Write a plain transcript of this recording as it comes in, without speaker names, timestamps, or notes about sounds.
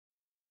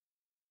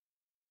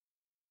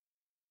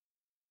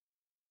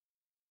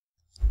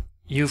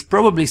You've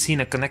probably seen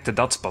a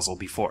ConnectTheDots puzzle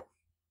before.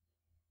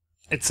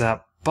 It's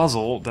a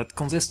puzzle that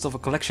consists of a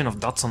collection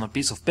of dots on a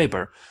piece of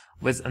paper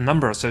with a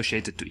number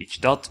associated to each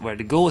dot, where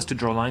the goal is to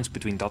draw lines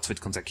between dots with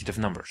consecutive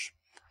numbers.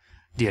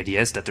 The idea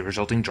is that the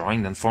resulting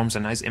drawing then forms a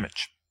nice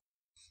image.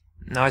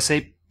 Now I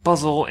say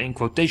puzzle in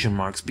quotation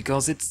marks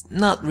because it's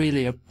not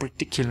really a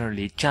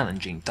particularly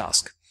challenging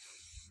task.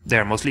 They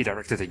are mostly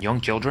directed at young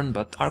children,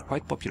 but are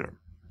quite popular.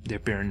 They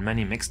appear in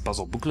many mixed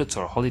puzzle booklets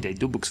or holiday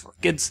do-books for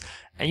kids,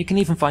 and you can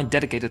even find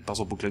dedicated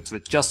puzzle booklets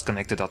with just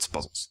ConnectTheDots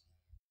puzzles.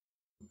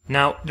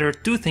 Now, there are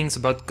two things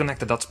about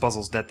ConnectTheDots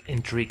puzzles that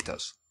intrigued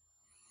us.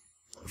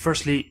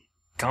 Firstly,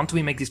 can't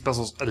we make these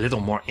puzzles a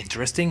little more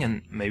interesting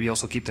and maybe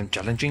also keep them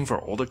challenging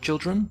for older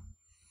children?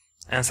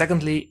 And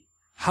secondly,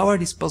 how are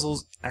these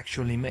puzzles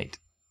actually made?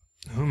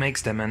 Who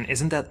makes them, and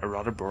isn't that a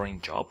rather boring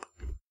job?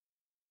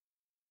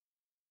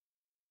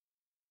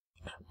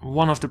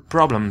 One of the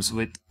problems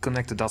with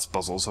ConnectTheDots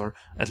puzzles, or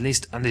at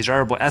least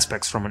undesirable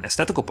aspects from an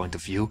aesthetical point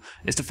of view,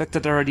 is the fact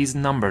that there are these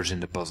numbers in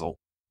the puzzle.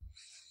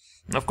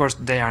 Of course,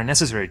 they are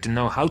necessary to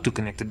know how to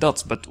connect the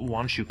dots, but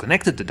once you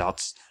connected the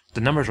dots,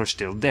 the numbers are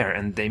still there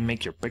and they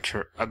make your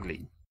picture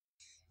ugly.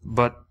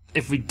 But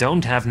if we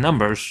don't have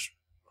numbers,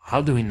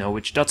 how do we know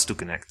which dots to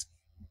connect?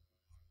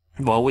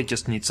 Well, we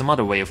just need some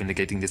other way of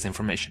indicating this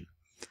information.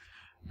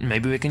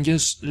 Maybe we can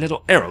use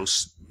little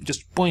arrows,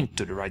 just point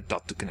to the right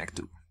dot to connect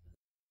to.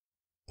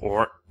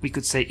 Or we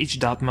could say each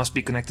dot must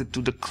be connected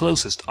to the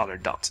closest other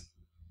dot.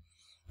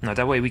 Now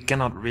that way we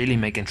cannot really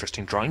make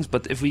interesting drawings,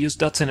 but if we use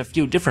dots in a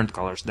few different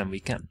colors, then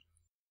we can.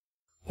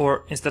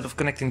 Or instead of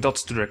connecting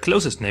dots to their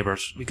closest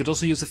neighbors, we could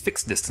also use a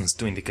fixed distance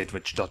to indicate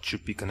which dot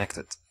should be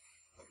connected.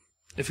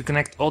 If we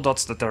connect all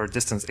dots that are a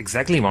distance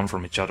exactly one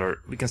from each other,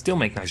 we can still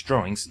make nice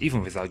drawings,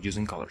 even without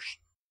using colors.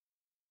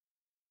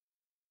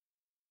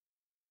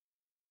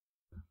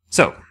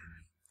 So,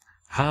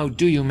 how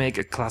do you make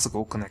a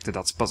classical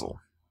ConnectTheDots puzzle?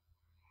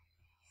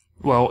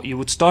 Well, you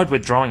would start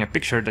with drawing a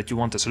picture that you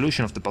want the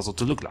solution of the puzzle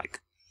to look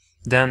like.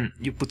 Then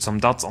you put some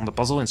dots on the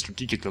puzzle in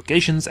strategic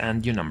locations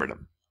and you number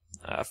them.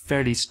 A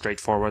fairly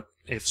straightforward,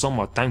 if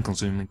somewhat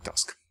time-consuming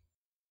task.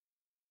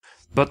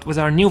 But with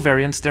our new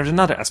variants, there's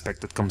another aspect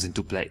that comes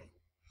into play.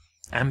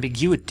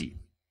 Ambiguity.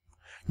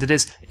 That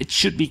is, it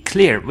should be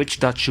clear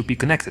which dots should be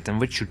connected and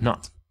which should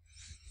not.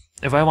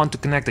 If I want to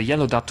connect a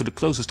yellow dot to the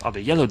closest other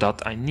yellow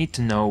dot, I need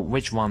to know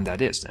which one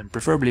that is, and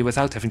preferably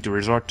without having to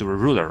resort to a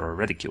ruler or a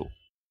reticule.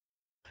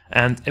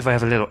 And if I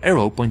have a little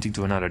arrow pointing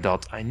to another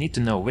dot, I need to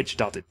know which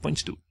dot it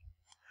points to.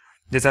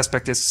 This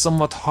aspect is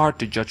somewhat hard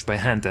to judge by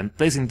hand, and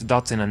placing the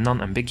dots in a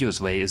non-ambiguous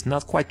way is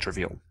not quite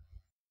trivial.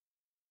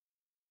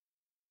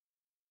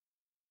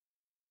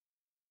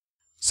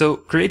 So,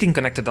 creating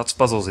ConnectTheDots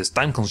puzzles is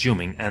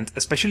time-consuming, and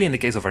especially in the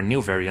case of our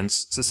new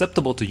variants,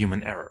 susceptible to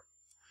human error.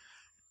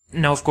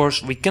 Now, of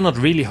course, we cannot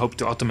really hope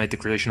to automate the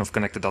creation of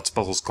ConnectTheDots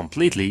puzzles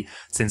completely,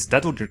 since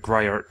that would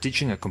require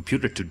teaching a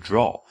computer to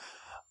draw.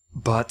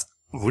 But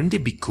wouldn't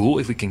it be cool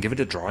if we can give it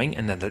a drawing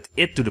and then let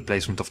it do the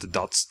placement of the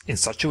dots in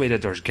such a way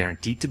that there's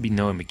guaranteed to be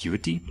no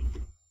ambiguity?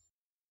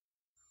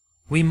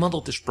 We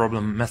modeled this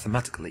problem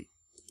mathematically.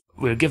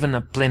 We're given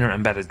a planar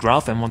embedded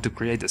graph and want to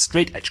create a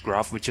straight edge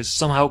graph which is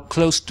somehow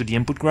close to the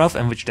input graph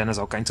and which then has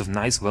all kinds of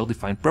nice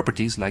well-defined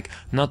properties like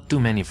not too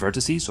many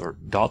vertices or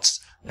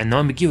dots and no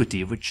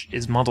ambiguity, which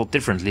is modeled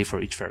differently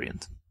for each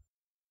variant.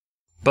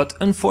 But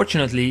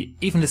unfortunately,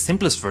 even the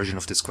simplest version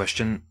of this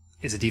question,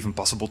 is it even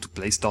possible to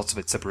place dots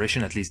with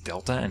separation at least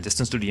delta and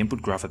distance to the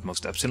input graph at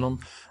most epsilon,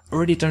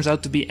 already turns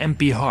out to be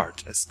MP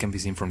hard, as can be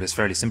seen from this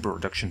fairly simple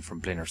reduction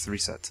from planar 3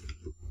 set.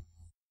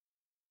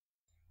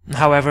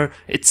 However,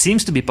 it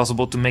seems to be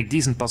possible to make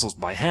decent puzzles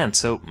by hand,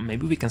 so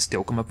maybe we can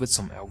still come up with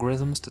some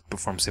algorithms that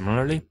perform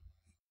similarly.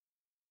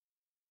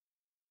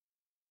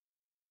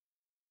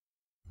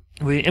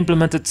 We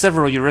implemented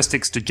several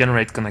heuristics to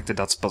generate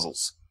ConnectTheDots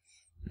puzzles.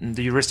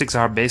 The heuristics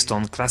are based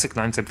on classic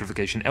line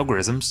simplification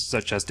algorithms,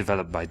 such as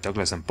developed by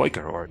Douglas and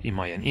Poiker or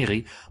Imai and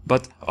Iri,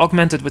 but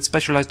augmented with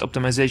specialized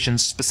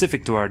optimizations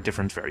specific to our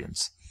different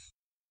variants.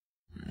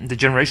 The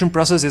generation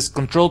process is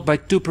controlled by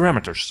two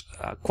parameters,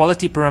 a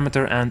quality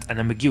parameter and an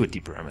ambiguity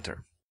parameter.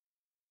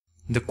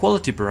 The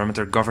quality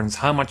parameter governs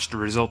how much the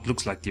result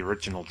looks like the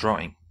original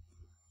drawing.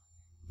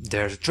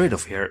 There's a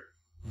trade-off here.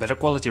 Better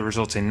quality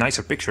results in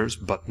nicer pictures,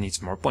 but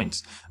needs more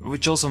points,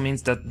 which also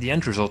means that the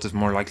end result is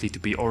more likely to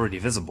be already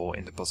visible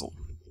in the puzzle.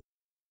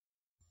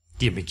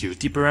 The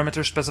ambiguity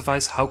parameter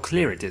specifies how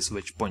clear it is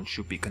which points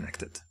should be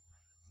connected.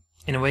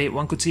 In a way,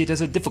 one could see it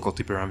as a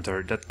difficulty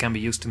parameter that can be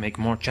used to make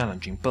more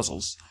challenging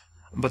puzzles,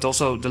 but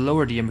also the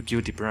lower the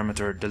ambiguity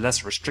parameter, the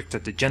less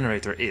restricted the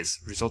generator is,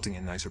 resulting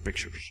in nicer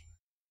pictures.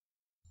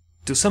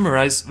 To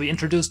summarize, we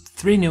introduced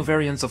 3 new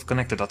variants of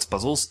ConnectTheDots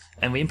puzzles,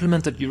 and we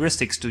implemented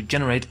heuristics to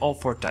generate all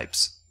 4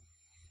 types.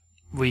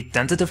 We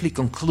tentatively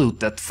conclude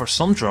that for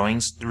some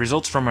drawings, the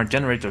results from our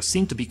generator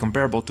seem to be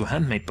comparable to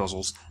handmade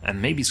puzzles and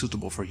may be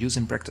suitable for use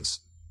in practice.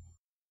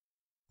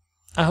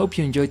 I hope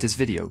you enjoyed this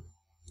video.